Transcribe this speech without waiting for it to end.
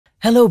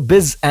Hello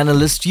Biz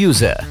Analyst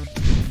user.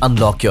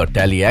 Unlock your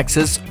Tally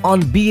access on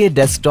BA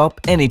Desktop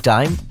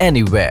anytime,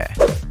 anywhere.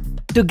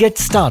 To get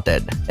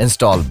started,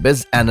 install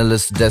Biz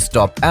Analyst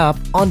Desktop App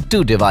on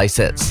two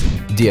devices.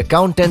 The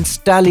accountant's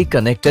Tally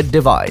connected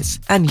device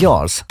and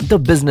yours, the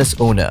business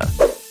owner.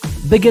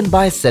 Begin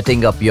by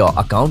setting up your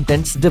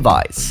accountant's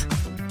device.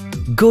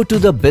 Go to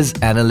the Biz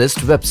Analyst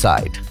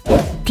website.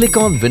 Click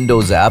on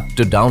Windows app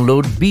to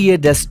download BA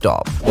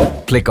Desktop.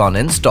 Click on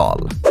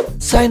Install.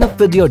 Sign up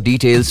with your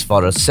details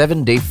for a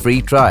 7-day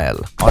free trial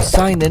or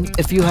sign in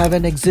if you have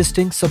an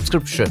existing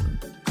subscription.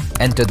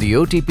 Enter the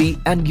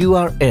OTP and you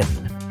are in.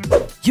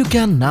 You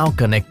can now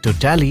connect to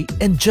Tally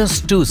in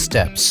just 2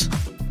 steps.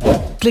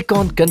 Click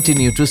on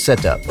Continue to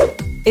set up.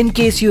 In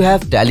case you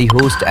have Tally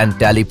host and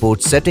Tally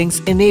port settings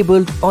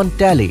enabled on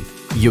Tally,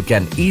 you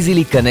can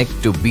easily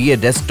connect to BA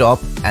Desktop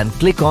and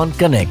click on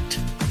Connect.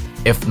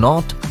 If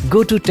not,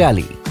 go to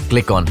Tally,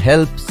 click on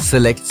Help,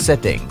 select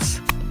Settings.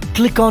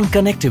 Click on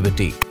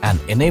Connectivity and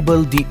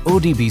enable the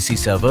ODBC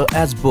server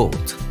as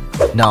both.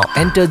 Now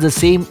enter the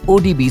same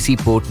ODBC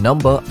port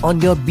number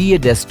on your BA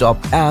Desktop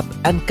app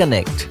and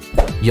connect.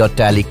 Your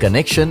Tally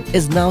connection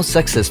is now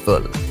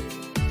successful.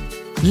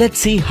 Let's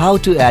see how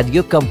to add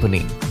your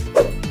company.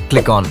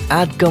 Click on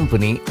Add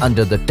Company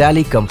under the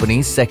Tally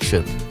Companies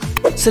section.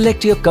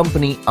 Select your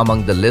company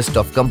among the list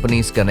of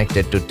companies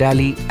connected to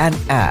Tally and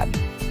add.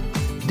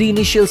 The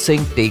initial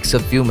sync takes a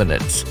few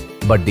minutes,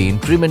 but the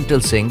incremental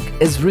sync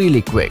is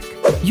really quick.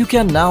 You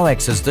can now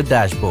access the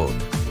dashboard.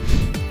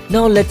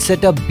 Now let's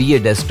set up BA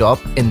Desktop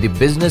in the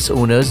business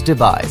owner's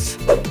device.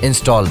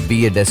 Install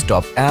BA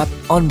Desktop app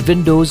on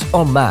Windows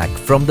or Mac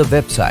from the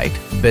website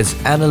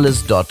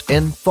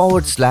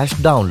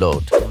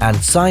bizanalyst.in/download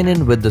and sign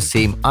in with the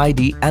same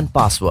ID and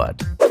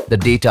password. The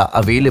data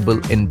available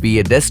in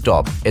BA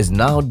Desktop is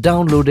now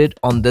downloaded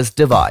on this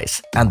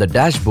device and the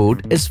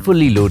dashboard is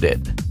fully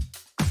loaded.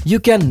 You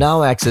can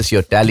now access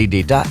your Tally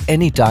data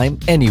anytime,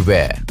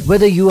 anywhere.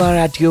 Whether you are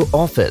at your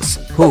office,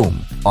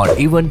 home, or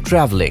even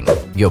traveling,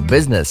 your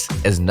business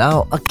is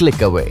now a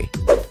click away.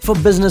 For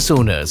business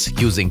owners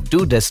using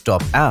 2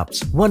 desktop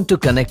apps, one to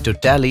connect to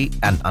Tally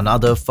and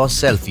another for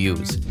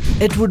self-use,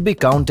 it would be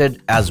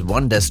counted as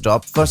one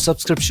desktop for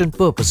subscription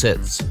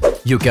purposes.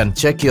 You can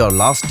check your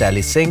last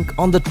Tally sync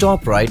on the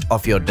top right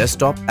of your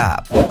desktop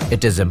app.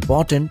 It is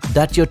important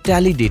that your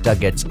Tally data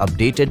gets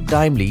updated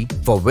timely,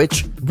 for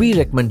which we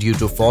recommend you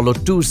to follow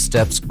 2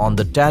 steps on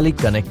the Tally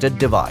connected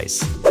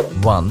device.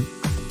 1.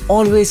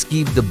 Always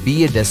keep the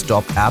BA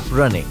Desktop app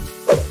running.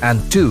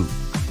 And 2.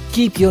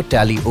 Keep your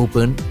Tally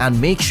open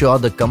and make sure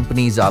the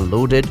companies are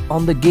loaded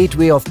on the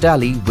gateway of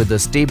Tally with a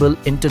stable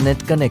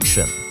internet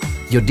connection.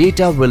 Your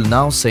data will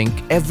now sync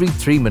every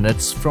 3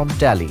 minutes from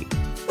Tally.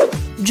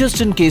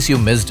 Just in case you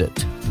missed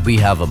it, we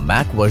have a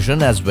Mac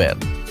version as well.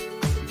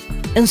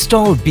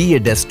 Install BA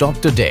Desktop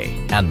today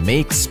and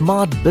make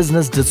smart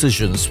business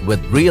decisions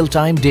with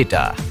real-time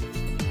data.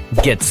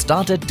 Get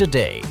started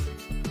today.